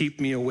doesn't keep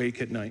me awake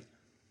at night.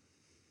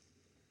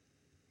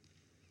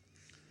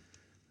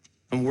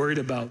 I'm worried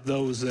about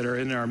those that are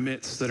in our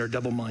midst that are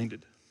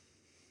double-minded.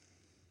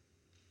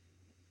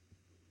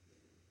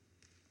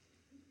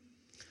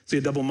 See,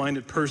 a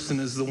double-minded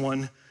person is the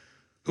one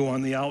who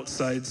on the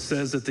outside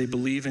says that they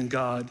believe in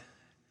God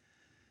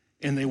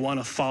and they want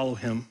to follow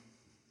him,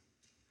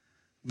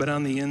 but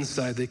on the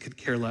inside they could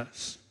care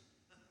less.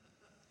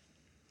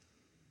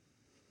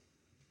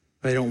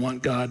 They don't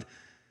want God.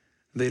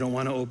 They don't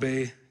want to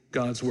obey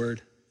God's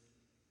word.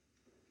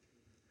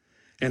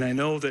 And I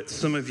know that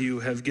some of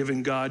you have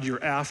given God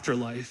your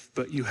afterlife,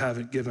 but you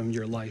haven't given him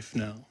your life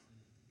now.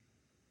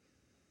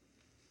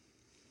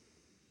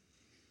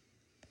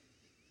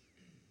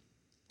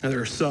 And there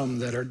are some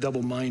that are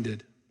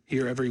double-minded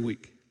here every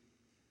week.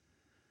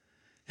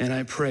 And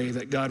I pray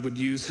that God would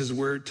use his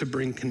word to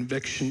bring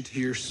conviction to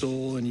your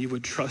soul and you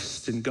would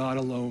trust in God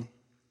alone.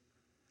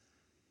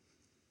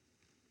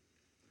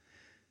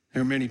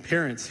 There are many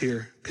parents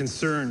here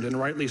concerned, and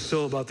rightly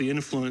so, about the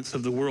influence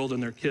of the world in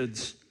their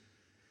kids.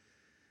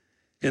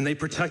 And they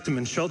protect them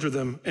and shelter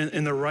them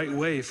in the right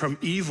way from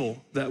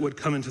evil that would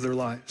come into their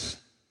lives.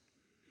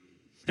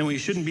 And we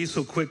shouldn't be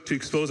so quick to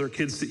expose our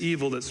kids to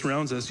evil that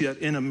surrounds us, yet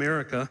in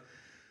America,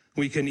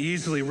 we can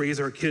easily raise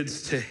our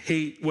kids to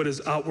hate what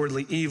is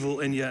outwardly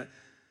evil and yet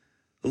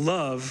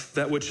love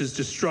that which is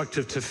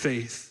destructive to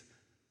faith,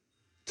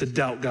 to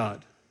doubt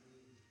God.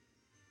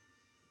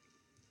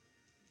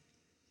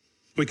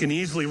 We can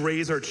easily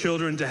raise our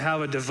children to have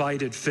a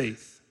divided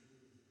faith.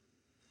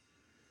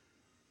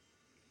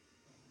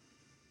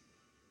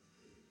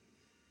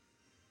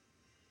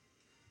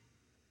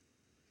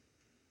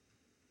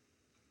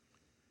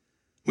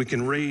 We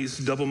can raise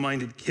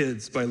double-minded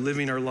kids by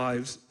living our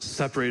lives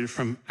separated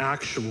from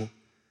actual,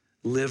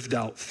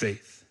 lived-out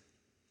faith.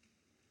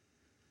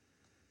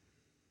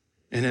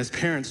 And as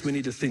parents, we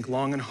need to think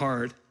long and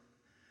hard.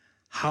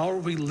 How are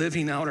we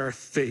living out our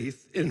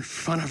faith in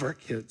front of our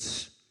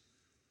kids?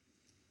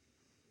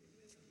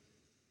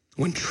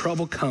 When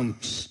trouble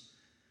comes,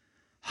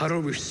 how do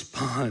we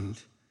respond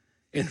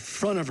in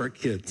front of our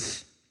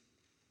kids?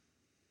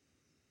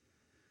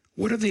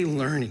 What are they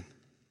learning?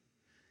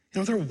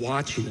 You know, they're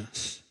watching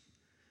us.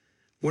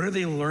 What are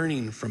they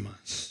learning from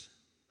us?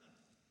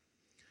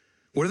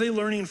 What are they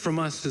learning from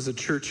us as a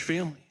church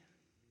family?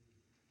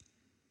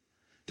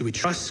 Do we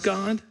trust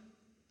God?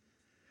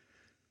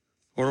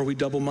 Or are we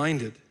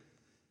double-minded?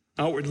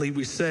 Outwardly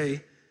we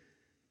say,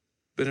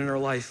 but in our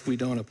life we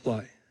don't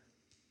apply.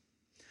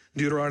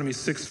 Deuteronomy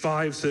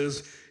 6:5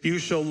 says, "You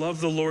shall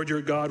love the Lord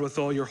your God with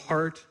all your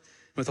heart,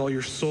 with all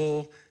your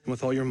soul, and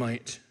with all your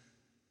might."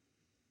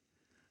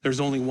 There's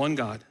only one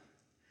God,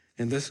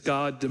 and this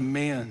God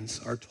demands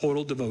our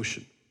total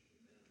devotion.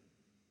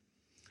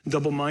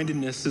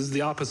 Double-mindedness is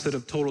the opposite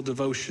of total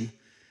devotion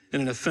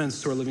and an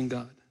offense to our living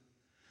God.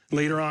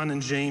 Later on in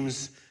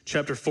James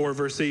chapter 4,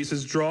 verse 8, it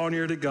says, "Draw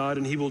near to God,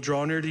 and he will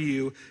draw near to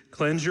you.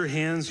 Cleanse your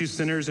hands, you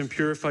sinners, and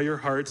purify your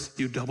hearts,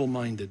 you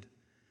double-minded."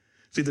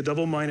 See, the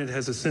double-minded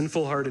has a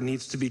sinful heart and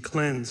needs to be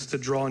cleansed to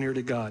draw near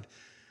to God.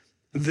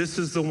 This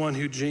is the one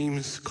who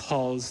James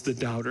calls the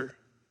doubter.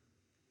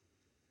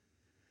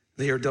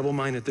 They are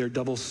double-minded, they're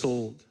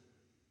double-souled.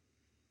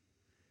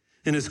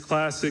 In his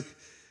classic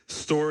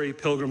story,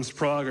 Pilgrim's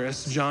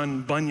Progress,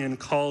 John Bunyan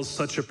calls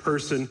such a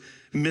person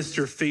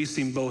Mr.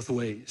 Facing Both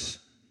Ways.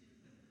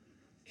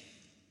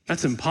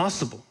 That's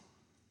impossible.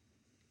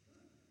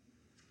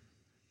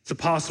 It's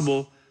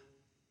impossible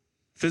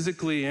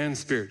physically and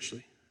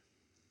spiritually.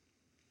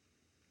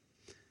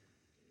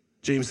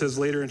 James says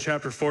later in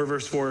chapter 4,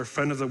 verse 4, "A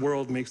friend of the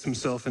world makes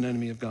himself an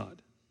enemy of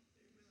God."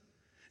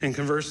 And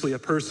conversely, a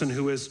person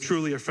who is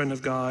truly a friend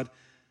of God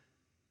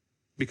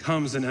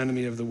becomes an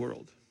enemy of the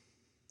world,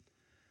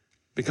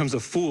 becomes a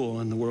fool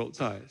in the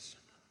world's eyes.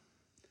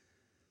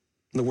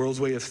 The world's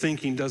way of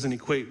thinking doesn't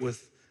equate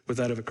with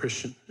that of a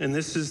Christian. And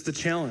this is the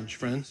challenge,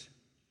 friends.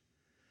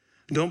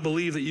 Don't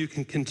believe that you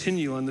can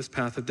continue on this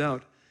path of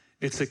doubt.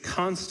 It's a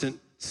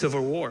constant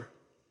civil war,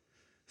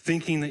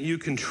 thinking that you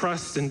can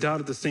trust and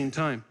doubt at the same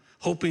time,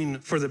 hoping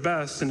for the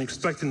best and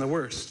expecting the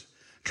worst,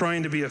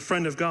 trying to be a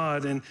friend of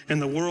God and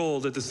the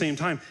world at the same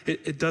time.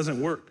 It doesn't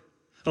work.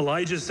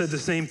 Elijah said the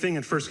same thing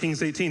in 1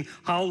 Kings 18.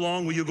 "How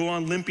long will you go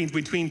on limping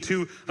between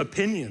two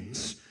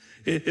opinions?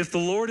 If the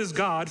Lord is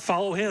God,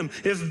 follow him.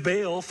 If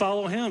Baal,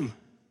 follow him."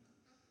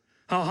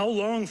 How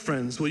long,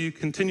 friends, will you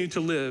continue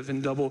to live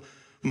in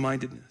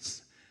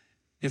double-mindedness?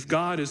 If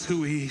God is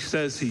who he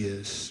says he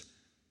is,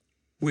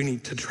 we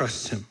need to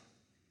trust him.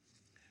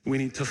 We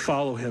need to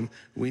follow him.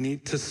 We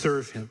need to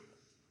serve him.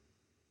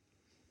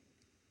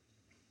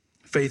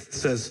 Faith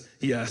says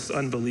yes,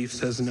 unbelief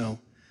says no.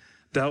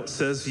 Doubt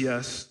says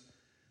yes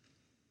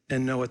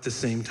and no at the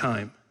same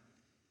time.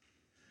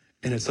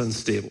 And it's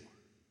unstable.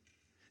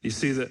 You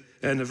see the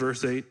end of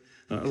verse 8?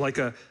 Like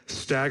a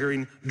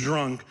staggering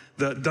drunk,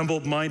 the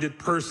double-minded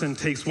person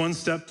takes one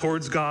step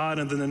towards God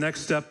and then the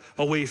next step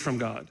away from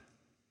God.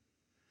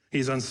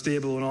 He's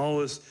unstable in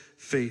all his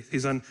faith.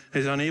 He's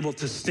unable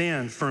to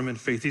stand firm in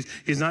faith.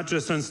 He's not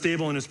just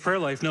unstable in his prayer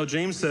life. No,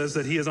 James says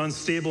that he is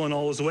unstable in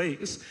all his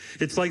ways.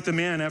 It's like the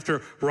man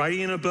after riding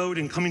in a boat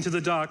and coming to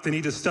the dock, they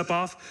need to step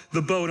off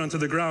the boat onto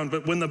the ground.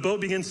 But when the boat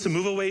begins to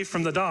move away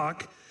from the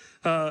dock,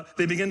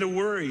 They begin to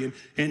worry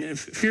and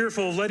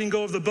fearful of letting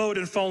go of the boat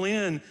and fall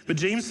in. But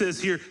James says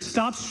here,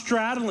 stop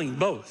straddling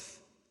both.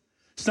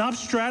 Stop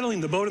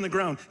straddling the boat and the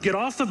ground. Get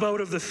off the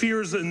boat of the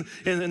fears and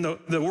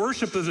the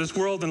worship of this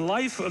world and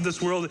life of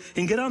this world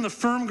and get on the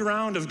firm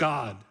ground of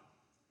God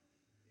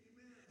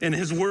and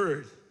his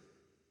word.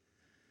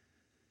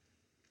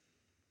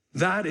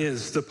 That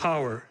is the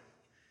power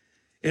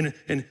in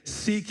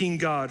seeking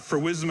God for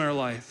wisdom in our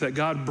life that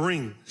God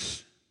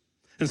brings.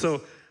 And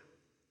so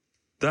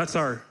that's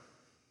our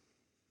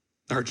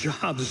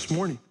job this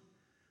morning.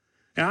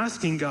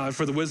 Asking God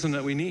for the wisdom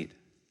that we need.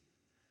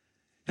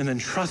 And then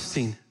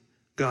trusting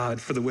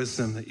God for the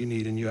wisdom that you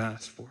need and you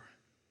ask for.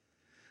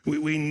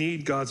 We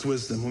need God's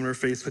wisdom when we're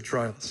faced with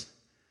trials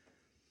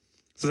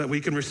so that we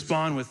can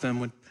respond with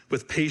them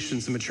with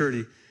patience and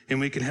maturity, and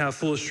we can have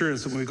full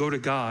assurance that when we go to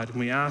God and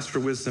we ask for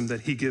wisdom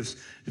that he gives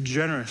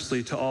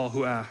generously to all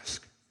who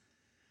ask.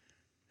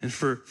 And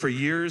for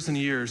years and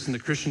years in the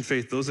Christian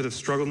faith, those that have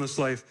struggled in this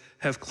life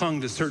have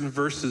clung to certain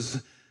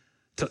verses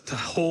to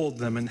hold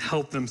them and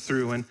help them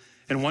through.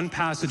 And one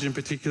passage in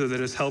particular that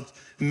has helped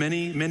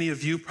many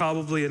of you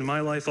probably in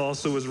my life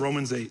also is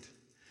Romans 8.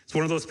 It's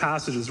one of those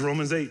passages,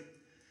 Romans 8,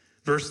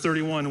 verse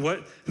 31.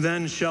 What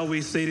then shall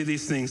we say to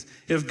these things?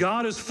 If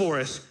God is for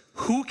us,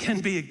 who can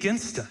be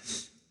against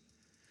us?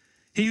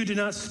 He who did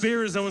not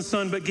spare his own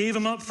son, but gave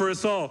him up for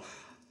us all,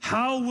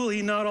 how will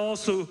he not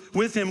also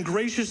with him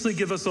graciously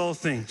give us all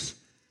things?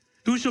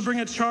 Who shall bring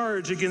a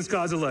charge against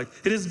God's elect?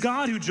 It is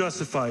God who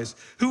justifies.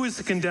 Who is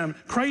to condemn?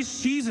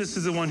 Christ Jesus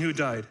is the one who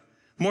died.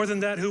 More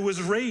than that, who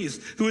was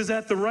raised, who is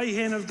at the right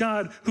hand of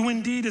God, who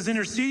indeed is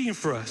interceding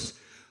for us.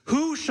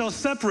 Who shall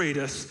separate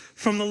us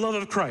from the love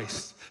of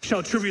Christ?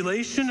 Shall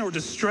tribulation or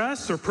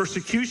distress or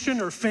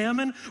persecution or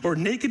famine or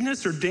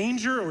nakedness or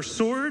danger or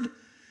sword?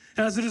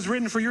 As it is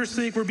written, for your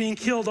sake we're being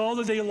killed all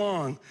the day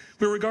long.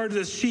 We're regarded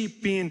as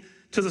sheep being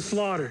to the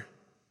slaughter.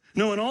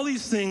 No, in all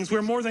these things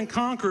we're more than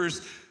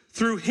conquerors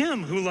through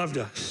him who loved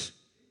us.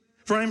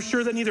 For I am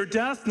sure that neither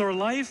death, nor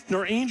life,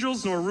 nor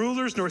angels, nor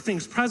rulers, nor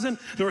things present,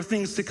 nor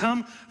things to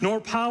come, nor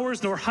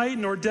powers, nor height,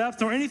 nor depth,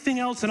 nor anything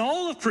else in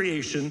all of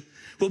creation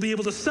will be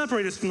able to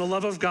separate us from the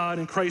love of God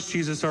in Christ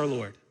Jesus our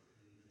Lord.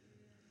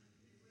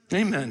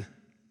 Amen.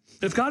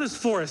 If God is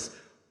for us,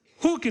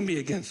 who can be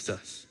against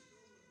us?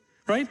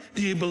 Right?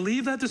 Do you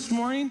believe that this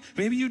morning?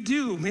 Maybe you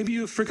do. Maybe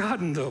you've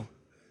forgotten, though.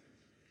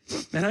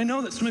 And I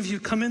know that some of you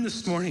come in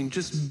this morning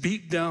just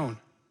beat down,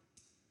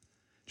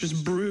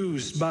 just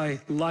bruised by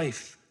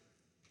life.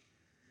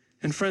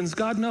 And friends,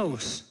 God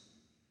knows.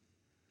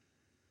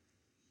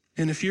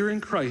 And if you're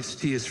in Christ,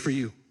 he is for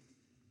you.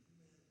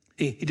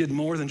 He did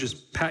more than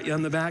just pat you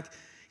on the back.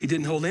 He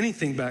didn't hold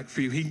anything back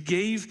for you. He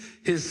gave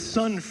his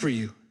son for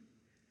you.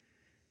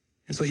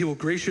 And so he will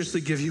graciously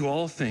give you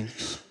all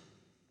things.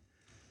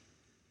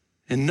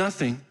 And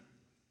nothing,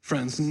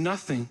 friends,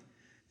 nothing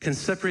can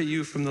separate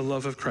you from the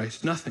love of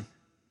Christ. Nothing.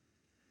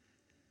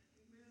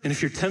 And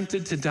if you're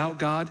tempted to doubt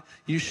God,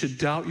 you should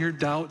doubt your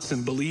doubts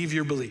and believe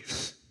your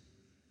beliefs.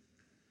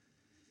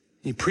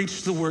 You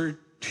preach the word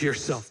to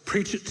yourself.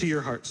 Preach it to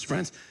your hearts,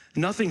 friends.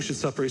 Nothing should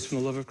separate us from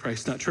the love of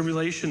Christ. Not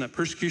tribulation, not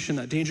persecution,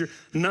 not danger,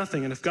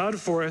 nothing. And if God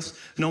is for us,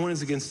 no one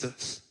is against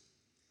us.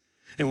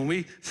 And when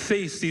we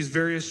face these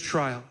various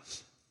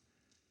trials,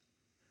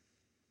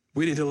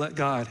 we need to let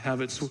God have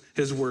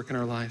his work in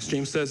our lives.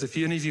 James says, if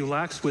any of you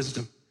lacks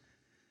wisdom,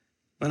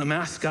 let him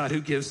ask God, who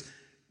gives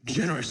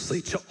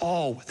generously to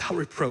all without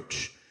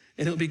reproach,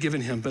 and it will be given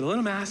him. But let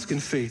him ask in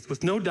faith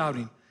with no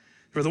doubting.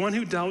 For the one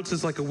who doubts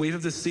is like a wave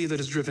of the sea that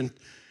is driven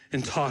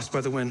and tossed by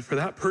the wind. For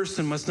that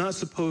person must not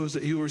suppose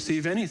that he will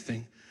receive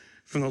anything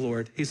from the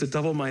Lord. He's a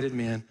double-minded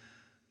man,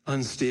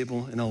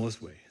 unstable in all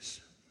his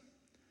ways.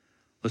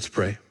 Let's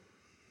pray.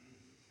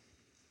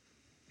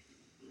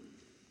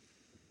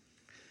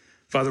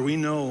 Father, we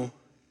know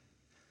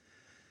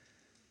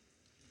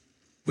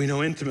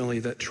intimately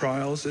that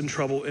trials and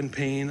trouble and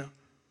pain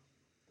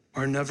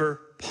are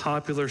never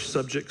popular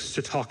subjects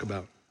to talk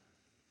about.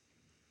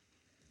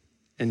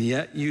 And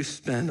yet you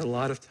spend a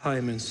lot of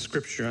time in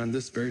Scripture on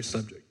this very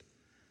subject.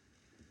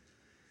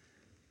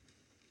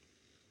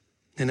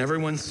 And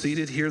everyone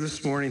seated here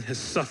this morning has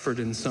suffered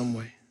in some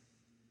way.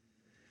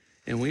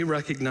 And we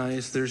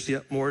recognize there's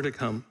yet more to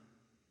come.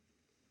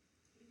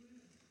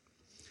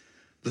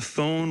 The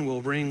phone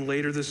will ring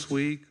later this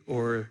week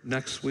or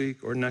next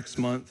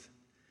month.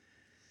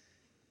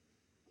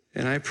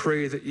 And I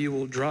pray that you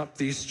will drop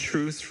these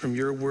truths from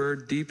your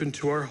word deep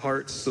into our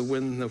hearts so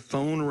when the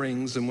phone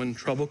rings and when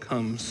trouble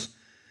comes,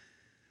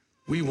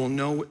 we will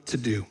know what to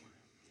do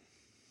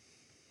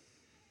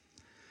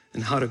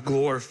and how to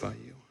glorify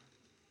you.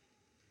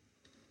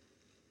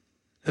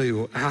 That you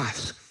will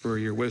ask for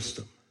your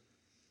wisdom.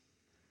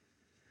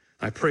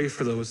 I pray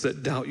for those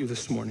that doubt you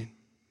this morning.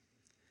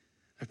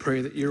 I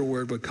pray that your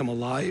word would come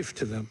alive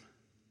to them,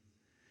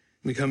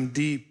 become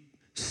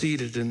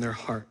deep-seated in their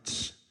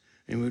hearts,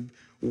 and would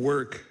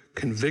work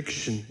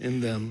conviction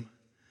in them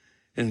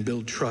and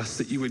build trust,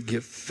 that you would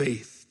give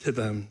faith to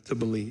them to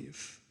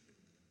believe.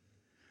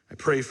 I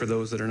pray for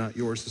those that are not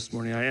yours this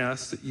morning. I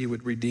ask that you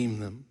would redeem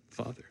them,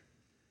 Father.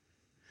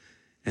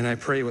 And I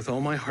pray with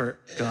all my heart,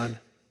 God,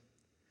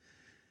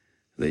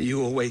 that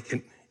you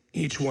awaken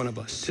each one of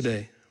us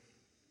today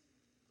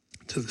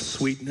to the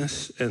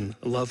sweetness and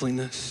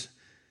loveliness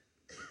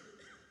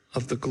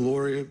of the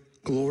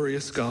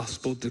glorious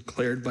gospel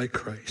declared by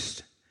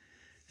Christ,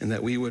 and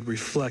that we would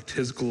reflect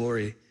his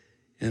glory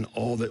in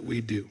all that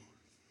we do.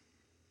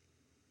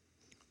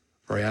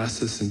 For I ask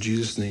this in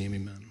Jesus' name,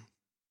 amen.